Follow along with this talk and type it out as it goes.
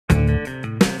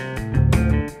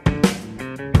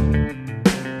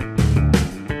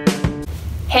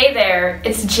Hey there,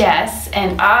 it's Jess,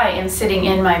 and I am sitting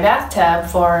in my bathtub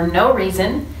for no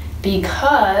reason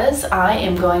because I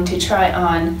am going to try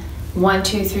on 1,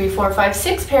 2, 3, 4, 5,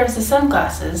 6 pairs of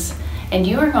sunglasses, and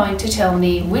you are going to tell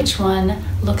me which one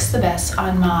looks the best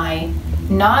on my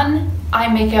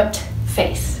non-eye makeup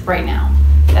face right now.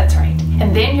 That's right.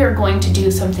 And then you're going to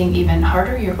do something even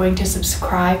harder. You're going to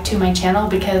subscribe to my channel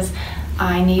because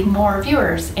I need more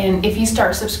viewers, and if you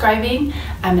start subscribing,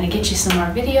 I'm going to get you some more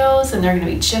videos, and they're going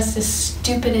to be just as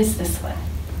stupid as this one.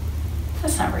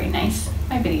 That's not very nice.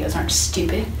 My videos aren't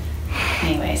stupid.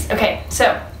 Anyways, okay,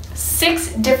 so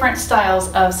 6 different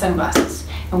styles of sunglasses,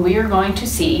 and we are going to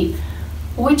see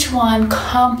which one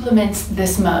complements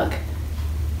this mug.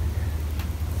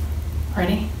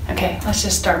 Ready? Okay, let's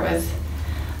just start with,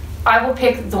 I will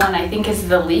pick the one I think is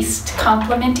the least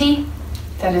complimenty.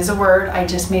 That is a word, I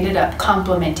just made it up,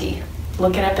 complimenty.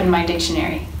 Look it up in my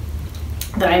dictionary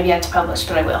that I've yet to publish,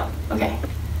 but I will. Okay.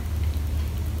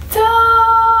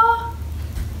 Ta!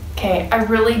 Okay, I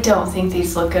really don't think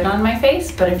these look good on my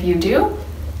face, but if you do,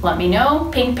 let me know.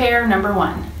 Pink pair, number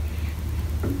 1.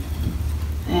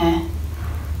 I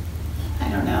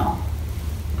don't know.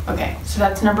 Okay, so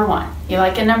that's number 1. You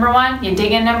like it, number 1? You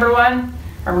dig in number 1?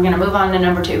 Or we're gonna move on to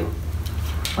number 2?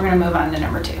 We're gonna move on to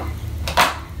number 2.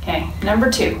 Okay,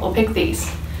 number 2, we'll pick these.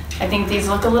 I think these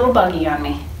look a little buggy on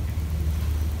me.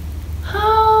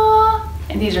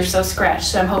 And these are so scratched,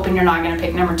 so I'm hoping you're not gonna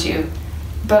pick number 2,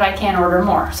 but I can order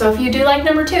more. So if you do like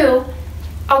number 2,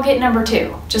 I'll get number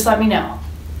 2. Just let me know.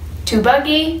 Too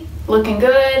buggy, looking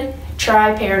good,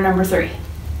 try pair number 3.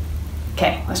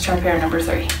 Okay, let's try pair number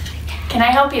 3. Can I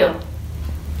help you?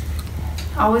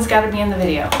 Always gotta be in the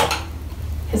video.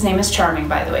 His name is Charming,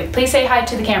 by the way. Please say hi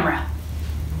to the camera.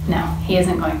 No, he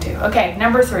isn't going to. Okay,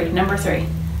 number 3.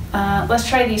 Let's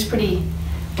try these pretty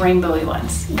rainbowy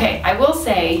ones. Okay, I will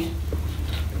say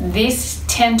these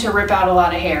tend to rip out a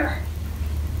lot of hair.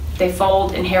 They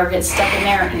fold and hair gets stuck in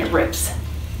there and it rips.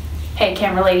 Hey,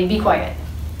 camera lady, be quiet.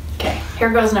 Okay,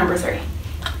 here goes number 3.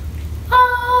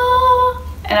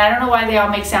 And I don't know why they all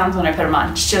make sounds when I put them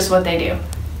on. It's just what they do.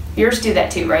 Yours do that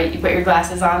too, right? You put your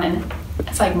glasses on and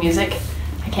it's like music.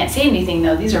 I can't see anything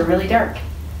though. These are really dark.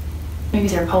 Maybe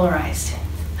they're polarized.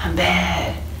 I'm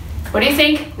bad. What do you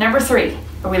think? Number 3.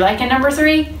 Are we liking number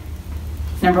 3?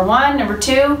 Number 1, number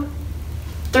 2,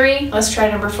 3. Let's try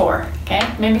number 4. Okay?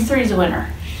 Maybe 3 is a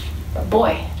winner. But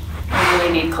boy, I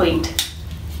really need cleaned.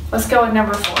 Let's go with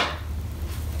number 4.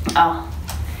 Oh,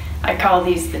 I call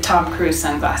these the Tom Cruise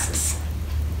sunglasses.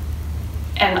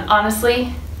 And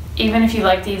honestly, even if you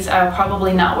like these, I'll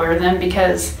probably not wear them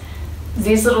because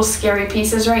these little scary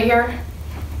pieces right here,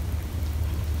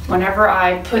 whenever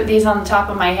I put these on the top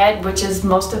of my head, which is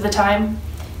most of the time,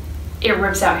 it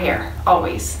rips out hair,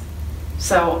 always.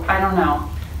 So I don't know.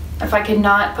 If I could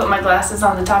not put my glasses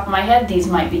on the top of my head, these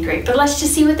might be great. But let's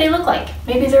just see what they look like.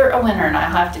 Maybe they're a winner and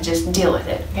I'll have to just deal with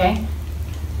it, okay?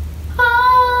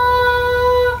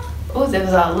 Oh, that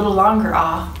was a little longer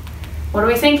ah. What are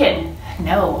we thinking?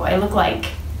 No, I look like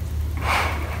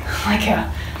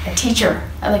a teacher.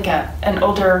 I like an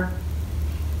older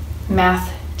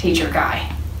math teacher guy.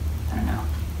 I don't know.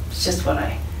 It's just what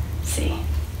I see.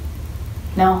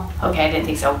 No? Okay, I didn't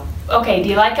think so. Okay, do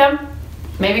you like them?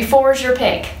 Maybe 4 is your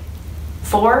pick.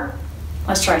 4?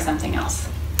 Let's try something else.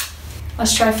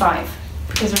 Let's try 5,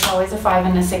 because there's always a 5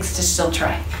 and a 6 to still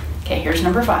try. Okay, here's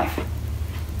number 5.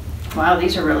 Wow,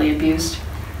 these are really abused.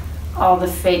 All the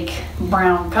fake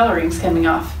brown coloring's coming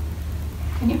off.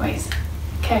 Anyways,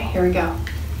 okay, here we go.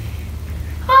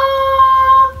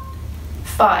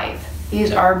 5.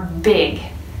 These are big.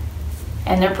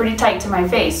 And they're pretty tight to my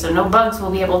face, so no bugs will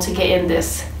be able to get in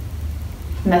this,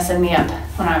 messing me up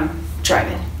when I'm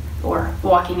driving or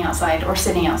walking outside or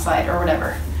sitting outside or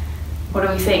whatever. What do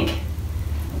we think?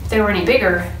 If they were any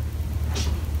bigger,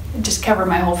 it'd just cover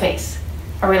my whole face.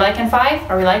 Are we liking 5?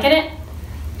 Are we liking it?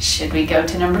 Should we go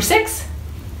to number 6?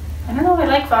 I don't know, I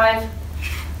like 5.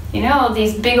 You know,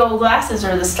 these big old glasses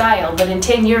are the style, but in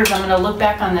 10 years I'm gonna look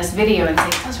back on this video and say,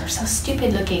 those are so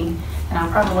stupid looking. And I'll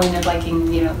probably end up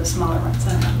liking, you know, the smaller ones.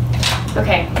 I don't know.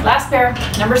 Okay, last pair,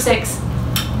 number 6.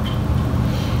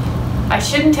 I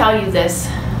shouldn't tell you this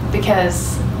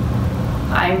because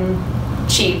I'm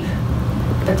cheap,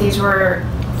 but these were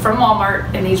from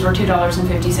Walmart and these were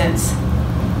 $2.50.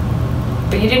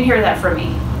 But you didn't hear that from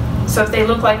me. So if they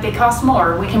look like they cost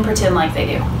more, we can pretend like they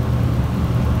do.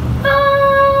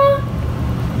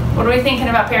 What are we thinking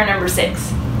about pair number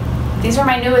 6? These are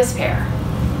my newest pair.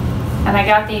 And I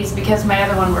got these because my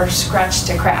other one were scratched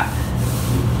to crap.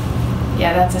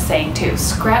 Yeah, that's a saying too.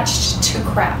 Scratched to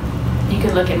crap. You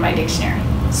could look in my dictionary.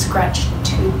 Scratched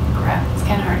to crap. It's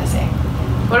kind of hard to say.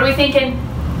 What are we thinking?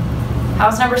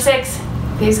 How's number 6?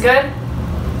 These good?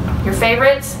 Your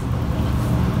favorites?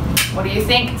 What do you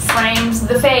think frames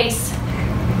the face,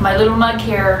 my little mug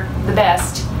here, the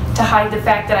best, to hide the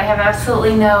fact that I have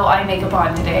absolutely no eye makeup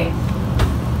on today?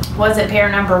 Was it pair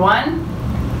number 1?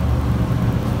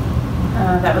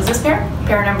 That was this pair.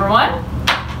 Pair number 1.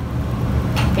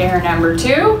 Pair number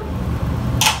 2.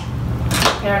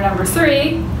 Pair number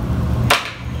 3.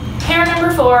 Pair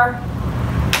number 4.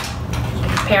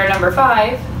 Pair number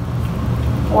 5.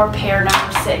 Or pair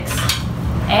number 6.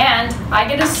 And I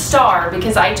get a star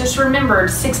because I just remembered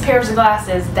 6 pairs of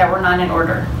glasses that were not in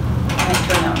order. I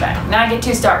turn them back. Now I get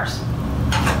 2 stars.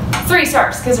 3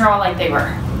 stars because they're all like they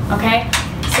were. Okay?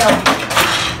 So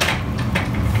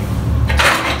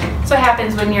what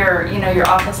happens when your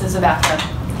office is a bathtub?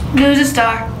 Lose a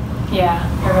star. Yeah,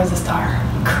 there goes a star.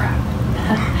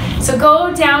 Crap. So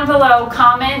go down below,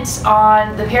 comment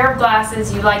on the pair of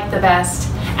glasses you like the best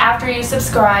after you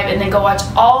subscribe, and then go watch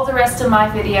all the rest of my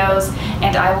videos,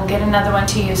 and I will get another one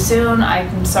to you soon.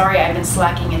 I'm sorry I've been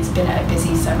slacking. It's been a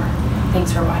busy summer.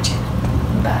 Thanks for watching.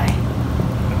 Bye.